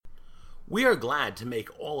We are glad to make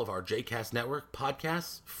all of our JCast Network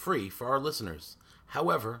podcasts free for our listeners.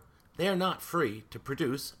 However, they are not free to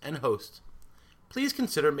produce and host. Please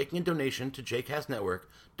consider making a donation to JCast Network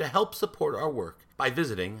to help support our work by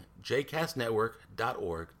visiting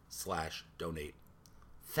jcastnetwork.org/donate.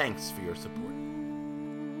 Thanks for your support.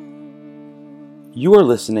 You are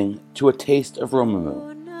listening to A Taste of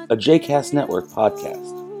Romamu, a JCast Network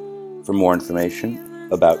podcast. For more information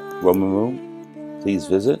about Romamu, please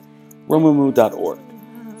visit romamu.org.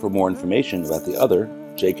 For more information about the other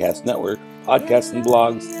JCast Network podcasts and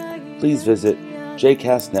blogs, please visit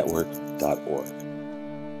jcastnetwork.org.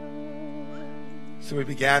 So we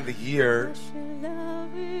began the year,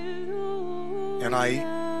 and I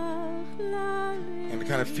am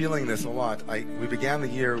kind of feeling this a lot. We began the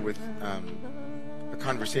year with a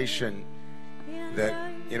conversation that,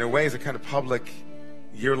 in a way, is a kind of public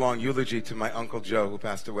year-long eulogy to my Uncle Joe, who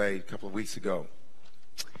passed away a couple of weeks ago.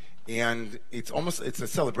 And it's a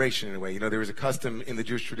celebration in a way. You know, there is a custom in the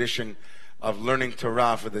Jewish tradition of learning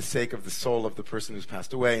Torah for the sake of the soul of the person who's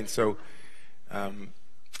passed away. And so I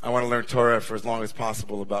want to learn Torah for as long as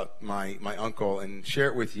possible about my uncle and share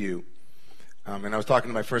it with you. And I was talking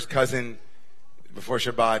to my first cousin before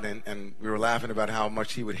Shabbat, and we were laughing about how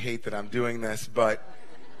much he would hate that I'm doing this. But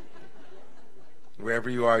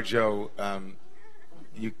wherever you are, Joe,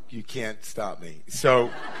 you can't stop me.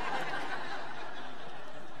 So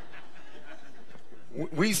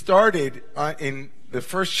we started in the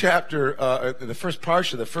first chapter, the first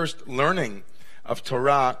parsha, the first learning of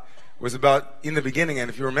Torah was about in the beginning. And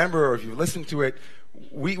if you remember, or if you listened to it,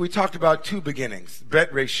 we talked about two beginnings, Bet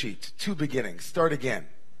Reshit, two beginnings, start again.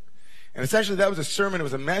 And essentially that was a sermon, it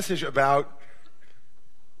was a message about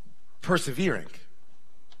persevering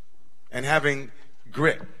and having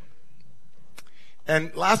grit.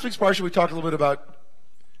 And last week's parsha, we talked a little bit about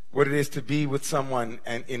what it is to be with someone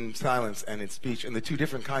and in silence and in speech, and the two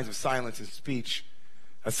different kinds of silence and speech.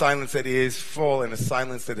 A silence that is full and a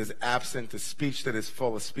silence that is absent, a speech that is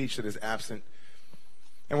full, a speech that is absent.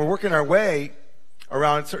 And we're working our way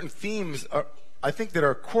around certain themes, I think, that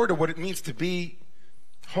are core to what it means to be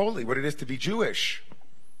holy, what it is to be Jewish,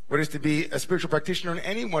 what it is to be a spiritual practitioner in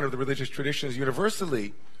any one of the religious traditions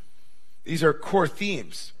universally. These are core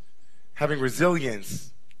themes. Having resilience,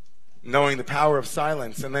 knowing the power of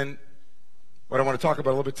silence, and then what I want to talk about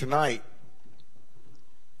a little bit tonight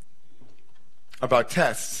about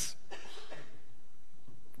tests.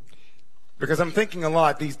 Because I'm thinking a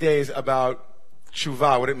lot these days about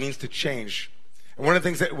tshuva, what it means to change. And one of the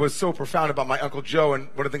things that was so profound about my Uncle Joe, and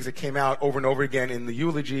one of the things that came out over and over again in the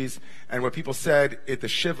eulogies and what people said at the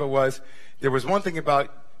Shiva was, there was one thing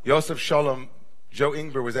about Yosef Shalom, Joe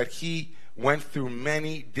Ingber, was that he went through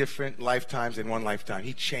many different lifetimes in one lifetime.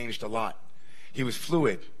 He changed a lot. He was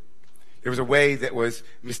fluid. There was a way that was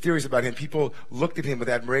mysterious about him. People looked at him with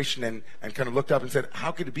admiration and kind of looked up and said,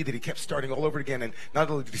 how could it be that he kept starting all over again? And not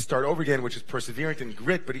only did he start over again, which is perseverance and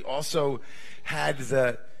grit, but he also had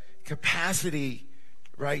the capacity,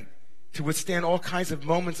 right, to withstand all kinds of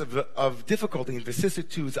moments of difficulty and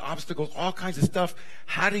vicissitudes, obstacles, all kinds of stuff.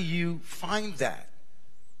 How do you find that?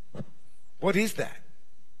 What is that?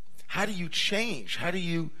 How do you change? How do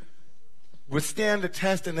you withstand the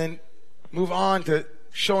test and then move on to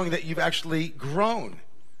showing that you've actually grown?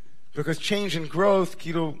 Because change and growth,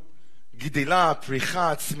 gidila,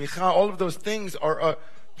 pricha, tzmicha, all of those things are a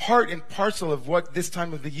part and parcel of what this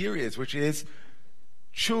time of the year is, which is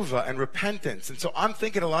tshuva and repentance. And so I'm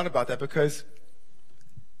thinking a lot about that because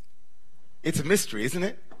it's a mystery, isn't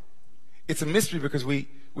it? It's a mystery because we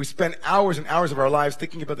spend hours and hours of our lives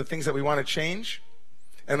thinking about the things that we want to change.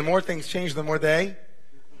 And the more things change, the more they.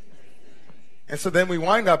 And so then we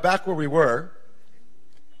wind up back where we were.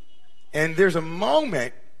 And there's a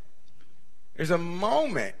moment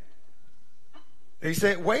that you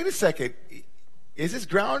say, wait a second, is this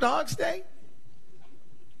Groundhog's Day?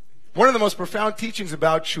 One of the most profound teachings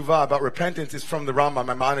about tshuva, about repentance, is from the Rambam,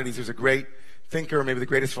 Maimonides, who's a great thinker, maybe the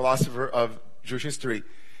greatest philosopher of Jewish history.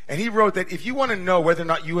 And he wrote that if you want to know whether or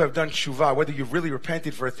not you have done tshuva, whether you've really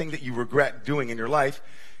repented for a thing that you regret doing in your life,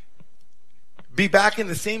 be back in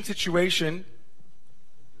the same situation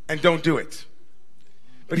and don't do it.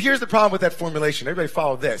 But here's the problem with that formulation. Everybody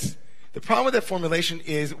follow this. The problem with that formulation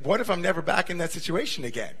is, what if I'm never back in that situation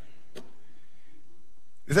again?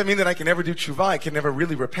 Does that mean that I can never do tshuva? I can never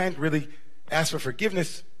really repent, really ask for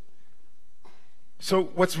forgiveness? So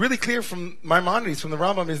what's really clear from Maimonides, from the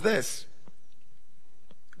Rambam, is this.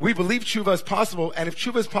 We believe tshuva is possible, and if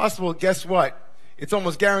tshuva is possible, guess what? It's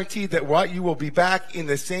almost guaranteed that what? You will be back in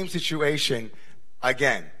the same situation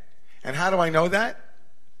again. And how do I know that?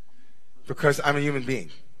 Because I'm a human being.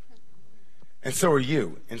 And so are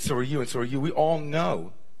you, and so are you, and so are you. We all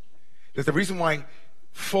know that the reason why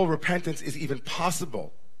full repentance is even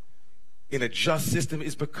possible in a just system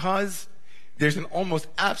is because there's an almost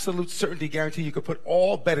absolute certainty guarantee you could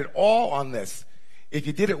bet it all on this. If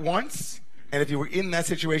you did it once, and if you were in that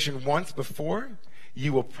situation once before,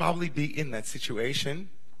 you will probably be in that situation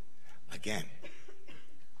again.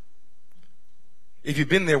 If you've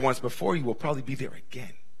been there once before, you will probably be there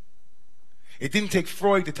again. It didn't take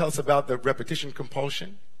Freud to tell us about the repetition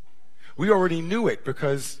compulsion. We already knew it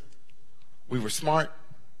because we were smart.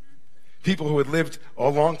 People who had lived a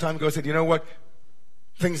long time ago said, you know what?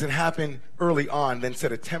 Things that happen early on then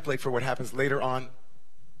set a template for what happens later on.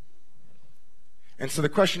 And so the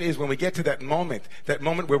question is, when we get to that moment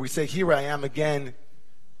where we say, here I am again,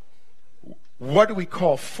 what do we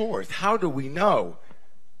call forth? How do we know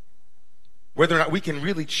whether or not we can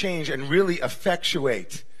really change and really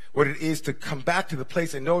effectuate what it is to come back to the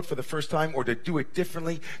place and know it for the first time, or to do it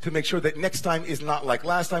differently, to make sure that next time is not like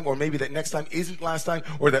last time, or maybe that next time isn't last time,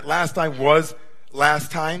 or that last time was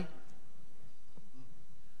last time?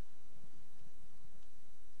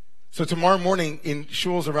 So tomorrow morning in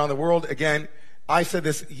shuls around the world, again, I said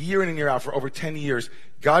this year in and year out for over 10 years.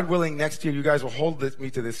 God willing, next year you guys will hold me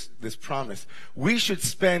to this promise. We should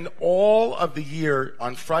spend all of the year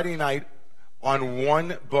on Friday night on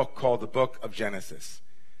one book called the Book of Genesis.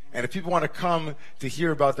 And if people want to come to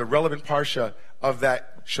hear about the relevant parsha of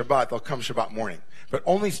that Shabbat, they'll come Shabbat morning. But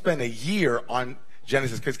only spend a year on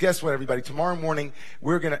Genesis. Because guess what, everybody? Tomorrow morning,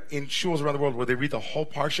 we're going to, in shuls around the world where they read the whole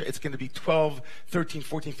parsha, it's going to be 12, 13,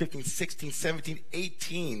 14, 15, 16, 17,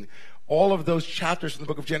 18. All of those chapters from the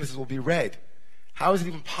book of Genesis will be read. How is it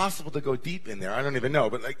even possible to go deep in there? I don't even know.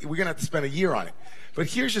 But we're going to have to spend a year on it. But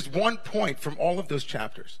here's just one point from all of those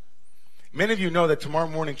chapters. Many of you know that tomorrow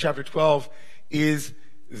morning, chapter 12, is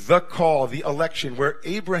the call, the election, where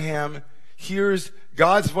Abraham hears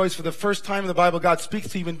God's voice for the first time in the Bible. God speaks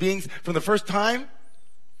to human beings for the first time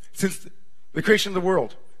since the creation of the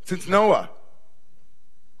world, since Noah.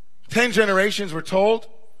 10 generations were told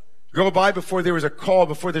go by before there was a call,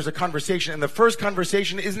 before there's a conversation. And the first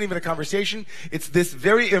conversation isn't even a conversation. It's this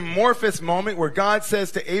very amorphous moment where God says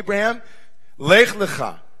to Abraham, Lech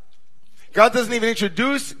Lecha. God doesn't even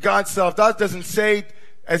introduce God's self. God doesn't say,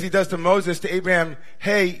 as he does to Moses, to Abraham,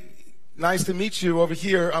 hey, nice to meet you over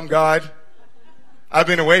here. I'm God. I've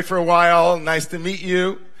been away for a while. Nice to meet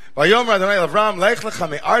you. Like,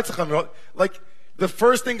 the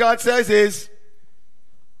first thing God says is,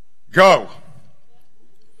 go.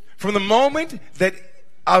 From the moment that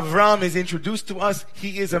Avram is introduced to us,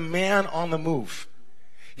 he is a man on the move.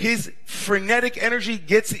 His frenetic energy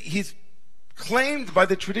he's claimed by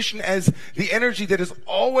the tradition as the energy that is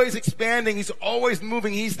always expanding. He's always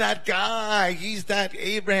moving. He's that guy. He's that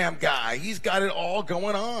Abraham guy. He's got it all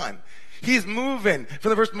going on. He's moving.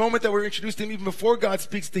 From the first moment that we're introduced to him, even before God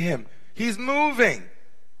speaks to him, he's moving.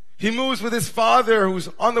 He moves with his father who's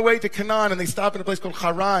on the way to Canaan, and they stop in a place called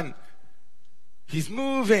Haran. He's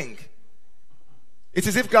moving. It's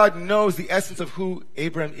as if God knows the essence of who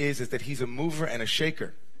Abraham is that he's a mover and a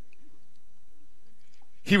shaker.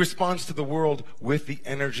 He responds to the world with the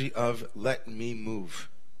energy of, let me move.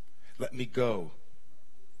 Let me go.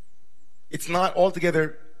 It's not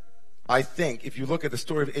altogether, I think, if you look at the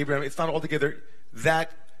story of Abraham, it's not altogether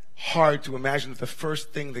that hard to imagine that the first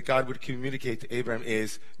thing that God would communicate to Abraham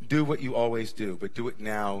is, do what you always do, but do it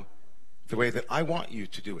now the way that I want you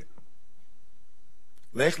to do it.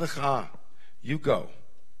 Lech Lecha, you go.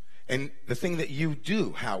 And the thing that you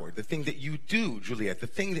do, Howard, the thing that you do, Juliet, the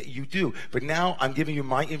thing that you do, but now I'm giving you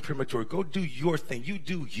my imprimatur. Go do your thing. You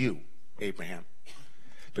do you, Abraham.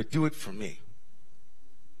 But do it for me.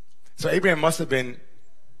 So Abraham must have been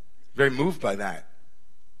very moved by that,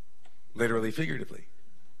 literally, figuratively.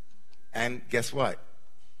 And guess what?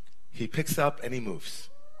 He picks up and he moves.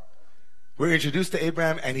 We're introduced to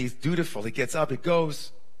Abraham and he's dutiful. He gets up, he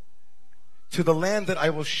goes to the land that I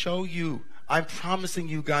will show you. I'm promising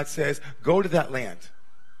you, God says, go to that land.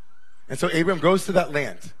 And so Abraham goes to that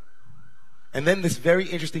land. And then this very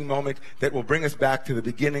interesting moment that will bring us back to the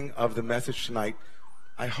beginning of the message tonight,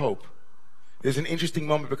 I hope. There's an interesting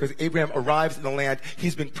moment because Abraham arrives in the land.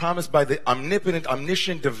 He's been promised by the omnipotent,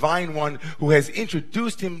 omniscient, divine one who has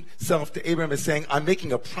introduced himself to Abraham as saying, I'm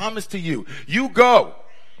making a promise to you. You go.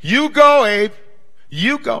 You go, Abe.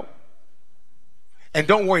 You go. And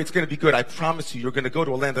don't worry, it's going to be good. I promise you, you're going to go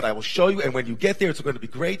to a land that I will show you. And when you get there, it's going to be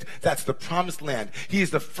great. That's the promised land. He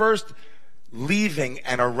is the first leaving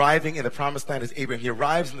and arriving in the promised land as Abraham. He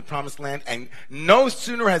arrives in the promised land, and no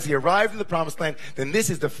sooner has he arrived in the promised land than this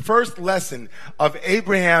is the first lesson of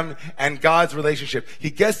Abraham and God's relationship.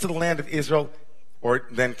 He gets to the land of Israel, or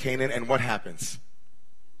then Canaan, and what happens?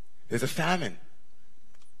 There's a famine.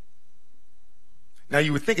 Now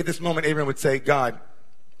you would think at this moment Abraham would say, God,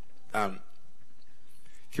 I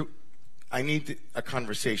need a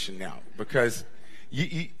conversation now, because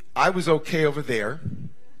I was okay over there.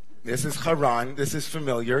 This is Haran. This is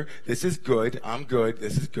familiar. This is good. I'm good.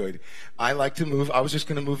 This is good. I like to move. I was just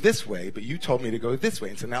going to move this way, but you told me to go this way.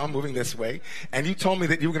 And so now I'm moving this way. And you told me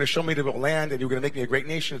that you were going to show me the land and you were going to make me a great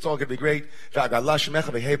nation. It's all going to be great. It's going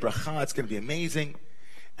to be amazing.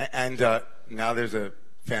 And now there's a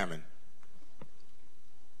famine.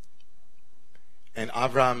 And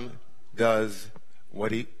Avram does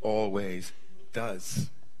what he always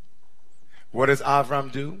does. What does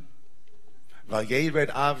Avram do? Vayered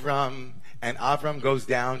Avram, and Avram goes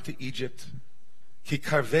down to Egypt. Ki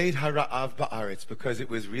karved hara'av ba'aretz, because it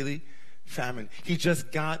was really famine. He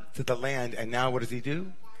just got to the land, and now what does he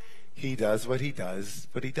do? He does what he does.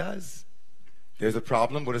 There's a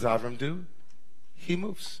problem. What does Avram do? He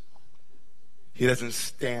moves. He doesn't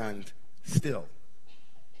stand still.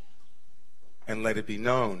 And let it be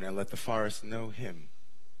known, and let the forest know him.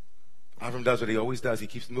 Avram does what he always does. He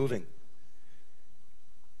keeps moving.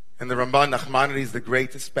 And the Ramban Nachmanides, the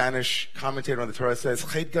great Spanish commentator on the Torah, says,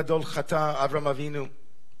 Chet gadol chata Avram Avinu.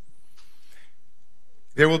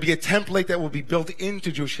 There will be a template that will be built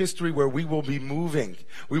into Jewish history where we will be moving.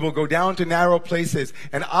 We will go down to narrow places,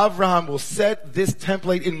 and Avraham will set this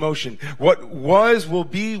template in motion. What was will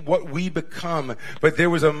be what we become. But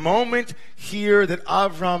there was a moment here that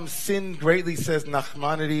Avraham sinned greatly, says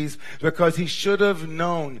Nachmanides, because he should have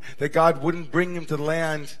known that God wouldn't bring him to the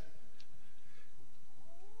land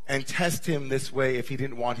and test him this way if he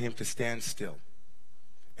didn't want him to stand still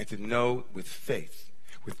and to know with faith,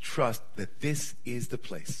 with trust, that this is the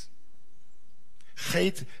place.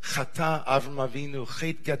 Chet chata Avram Avinu,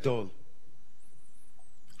 chet gadol.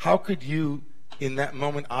 How could you, in that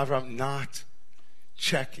moment, Avram, not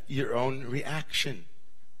check your own reaction?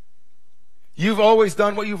 You've always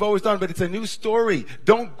done what you've always done, but it's a new story.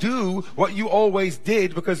 Don't do what you always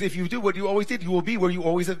did, because if you do what you always did, you will be where you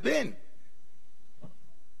always have been.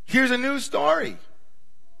 Here's a new story.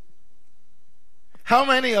 How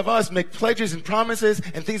many of us make pledges and promises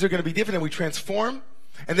and things are going to be different and we transform,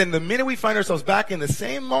 and then the minute we find ourselves back in the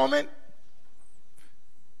same moment,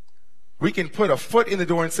 we can put a foot in the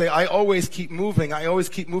door and say, I always keep moving,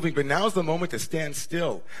 but now's the moment to stand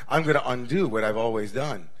still. I'm going to undo what I've always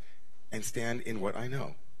done and stand in what I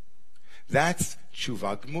know. That's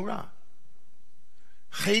tshuva gemura.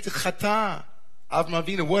 Chet chata Avram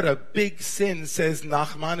Avinu, what a big sin, says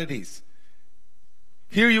Nachmanides.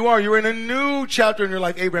 Here you are, you're in a new chapter in your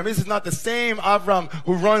life, Abraham. This is not the same Avram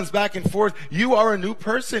who runs back and forth. You are a new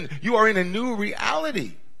person. You are in a new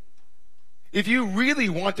reality. If you really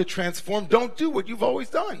want to transform, don't do what you've always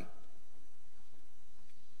done.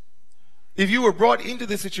 If you were brought into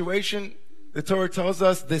this situation, the Torah tells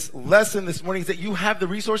us this lesson this morning is that you have the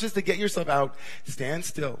resources to get yourself out. Stand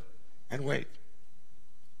still and wait.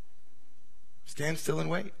 Stand still and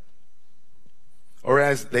wait. Or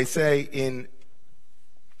as they say in,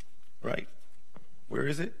 right, where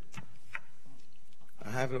is it?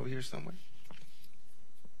 I have it over here somewhere.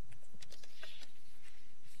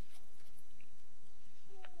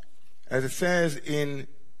 As it says in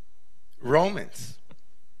Romans.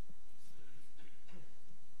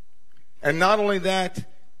 And not only that,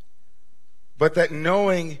 but that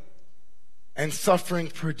knowing and suffering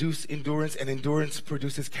produce endurance, and endurance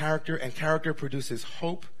produces character, and character produces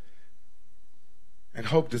hope, and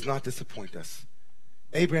hope does not disappoint us.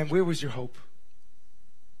 Abraham, where was your hope?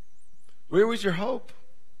 Where was your hope?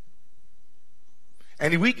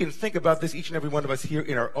 And we can think about this, each and every one of us here,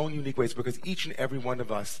 in our own unique ways, because each and every one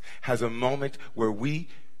of us has a moment where we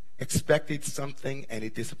expected something and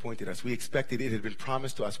it disappointed us. We expected it had been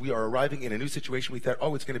promised to us. We are arriving in a new situation. We thought,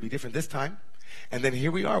 oh, it's going to be different this time. And then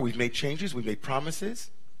here we are. We've made changes. We've made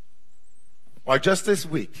promises. Well, just this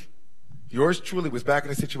week, yours truly was back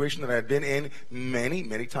in a situation that I had been in many,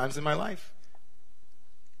 many times in my life.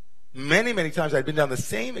 Many, many times I'd been down the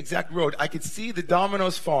same exact road. I could see the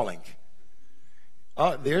dominoes falling.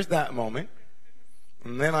 Oh, there's that moment.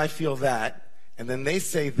 And then I feel that. And then they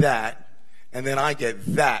say that. And then I get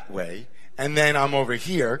that way. And then I'm over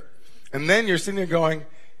here. And then you're sitting there going,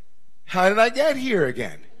 how did I get here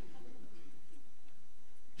again?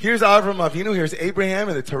 Here's Avram Avinu, here's Abraham,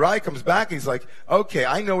 and the Torah comes back. He's like, okay,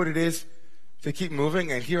 I know what it is to keep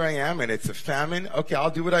moving, and here I am, and it's a famine. Okay, I'll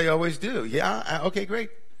do what I always do. Yeah, okay, great.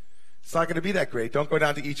 It's not going to be that great. Don't go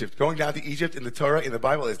down to Egypt. Going down to Egypt in the Torah, in the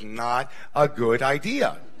Bible, is not a good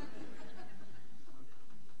idea.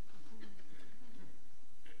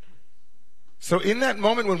 So in that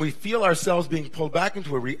moment when we feel ourselves being pulled back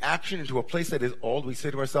into a reaction, into a place that is old, we say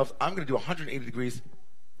to ourselves, I'm going to do 180 degrees.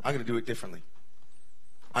 I'm going to do it differently.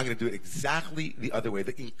 I'm going to do it exactly the other way.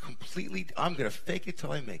 I'm going to fake it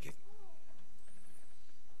till I make it.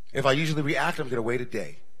 If I usually react, I'm going to wait a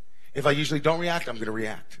day. If I usually don't react, I'm going to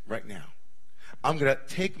react right now. I'm going to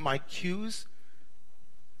take my cues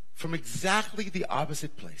from exactly the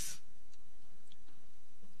opposite place.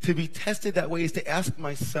 To be tested that way is to ask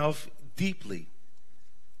myself deeply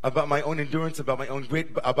about my own endurance, about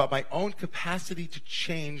my own capacity to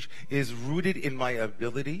change is rooted in my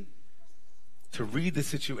ability to read the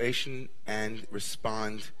situation and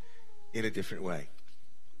respond in a different way.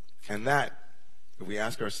 And that, if we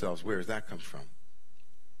ask ourselves, where does that come from?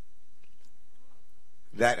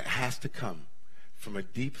 That has to come from a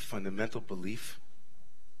deep fundamental belief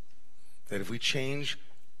that if we change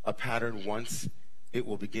a pattern once, it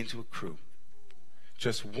will begin to accrue.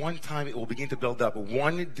 Just one time, it will begin to build up.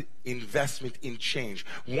 One investment in change.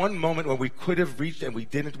 One moment when we could have reached and we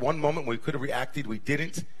didn't. One moment when we could have reacted, we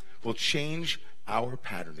didn't. Will change our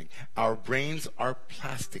patterning. Our brains are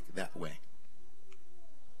plastic that way.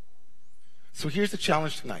 So here's the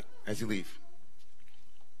challenge tonight as you leave.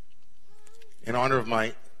 In honor of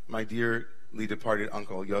my dearly departed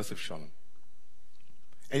uncle, Yosef Shalom.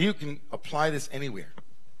 And you can apply this anywhere.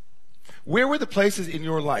 Where were the places in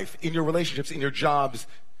your life, in your relationships, in your jobs,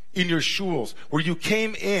 in your shuls, where you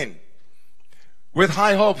came in with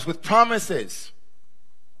high hopes, with promises,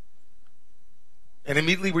 and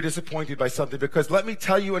immediately were disappointed by something? Because let me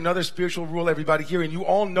tell you another spiritual rule, everybody here, and you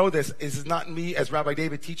all know this. This is not me as Rabbi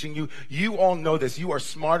David teaching you. You all know this. You are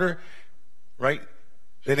smarter, right,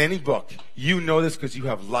 than any book. You know this because you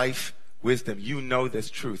have life wisdom. You know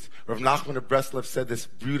this truth. Rav Nachman of Breslov said this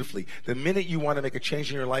beautifully. The minute you want to make a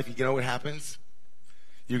change in your life, you know what happens?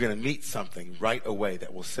 You're going to meet something right away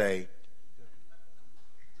that will say,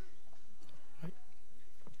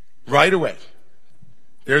 right away,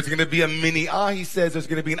 there's going to be a mini he says, there's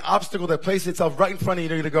going to be an obstacle that places itself right in front of you.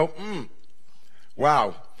 You're going to go,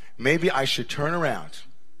 wow, maybe I should turn around.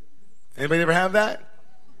 Anybody ever have that?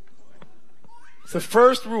 It's the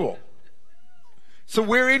first rule. So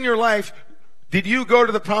where in your life did you go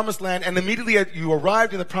to the promised land and immediately as you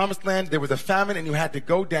arrived in the promised land, there was a famine and you had to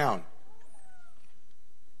go down?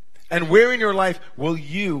 And where in your life will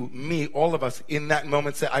you, me, all of us in that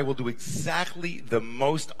moment say, I will do exactly the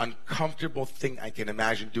most uncomfortable thing I can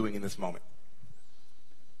imagine doing in this moment?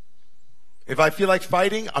 If I feel like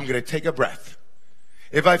fighting, I'm going to take a breath.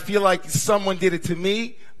 If I feel like someone did it to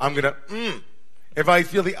me, I'm going to, If I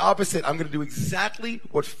feel the opposite, I'm going to do exactly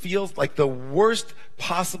what feels like the worst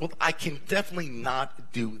possible. I can definitely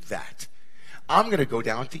not do that. I'm going to go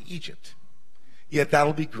down to Egypt. Yeah,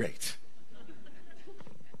 that'll be great.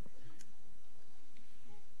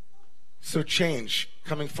 So change,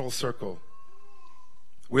 coming full circle.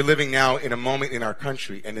 We're living now in a moment in our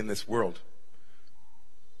country and in this world.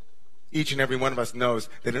 Each and every one of us knows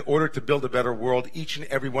that in order to build a better world, each and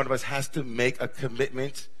every one of us has to make a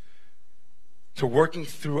commitment to working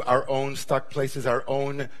through our own stuck places, our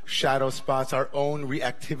own shadow spots, our own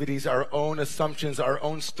reactivities, our own assumptions, our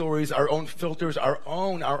own stories, our own filters, our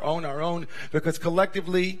own. Because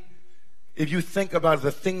collectively, if you think about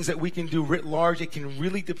the things that we can do writ large, it can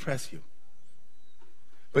really depress you.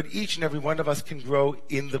 But each and every one of us can grow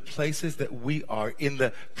in the places that we are, in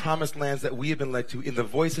the promised lands that we have been led to, in the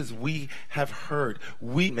voices we have heard.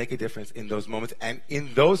 We make a difference in those moments. And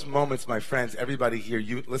in those moments, my friends, everybody here,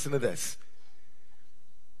 you listen to this.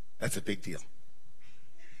 That's a big deal.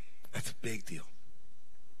 That's a big deal.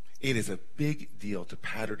 It is a big deal to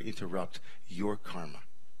pattern interrupt your karma.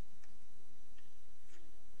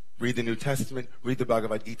 Read the New Testament, read the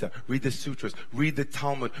Bhagavad Gita, read the Sutras, read the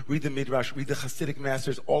Talmud, read the Midrash, read the Hasidic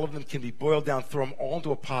masters. All of them can be boiled down, throw them all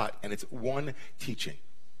into a pot, and it's one teaching.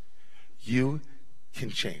 You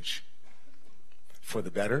can change. For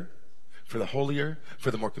the better, for the holier,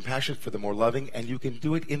 for the more compassionate, for the more loving, and you can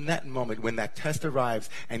do it in that moment when that test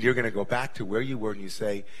arrives and you're going to go back to where you were and you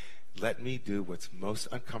say, let me do what's most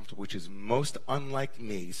uncomfortable, which is most unlike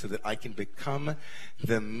me, so that I can become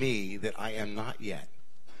the me that I am not yet.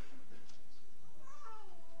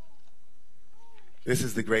 This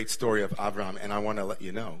is the great story of Abraham, and I want to let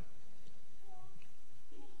you know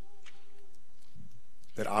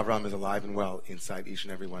that Abraham is alive and well inside each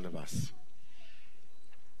and every one of us.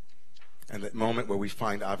 And that moment where we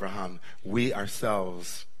find Abraham, we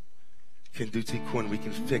ourselves can do tikkun. We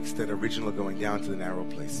can fix that original going down to the narrow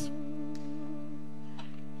place.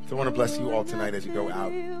 So I want to bless you all tonight as you go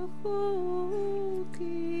out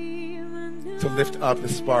to lift up the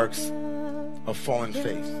sparks of fallen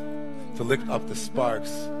faith, to lift up the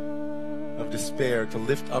sparks of despair, to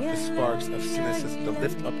lift up the sparks of cynicism, to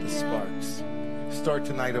lift up the sparks. Start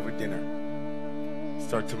tonight over dinner.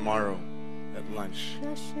 Start tomorrow at lunch.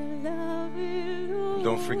 And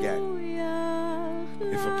don't forget,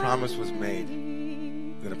 if a promise was made,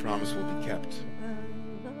 then a promise will be kept.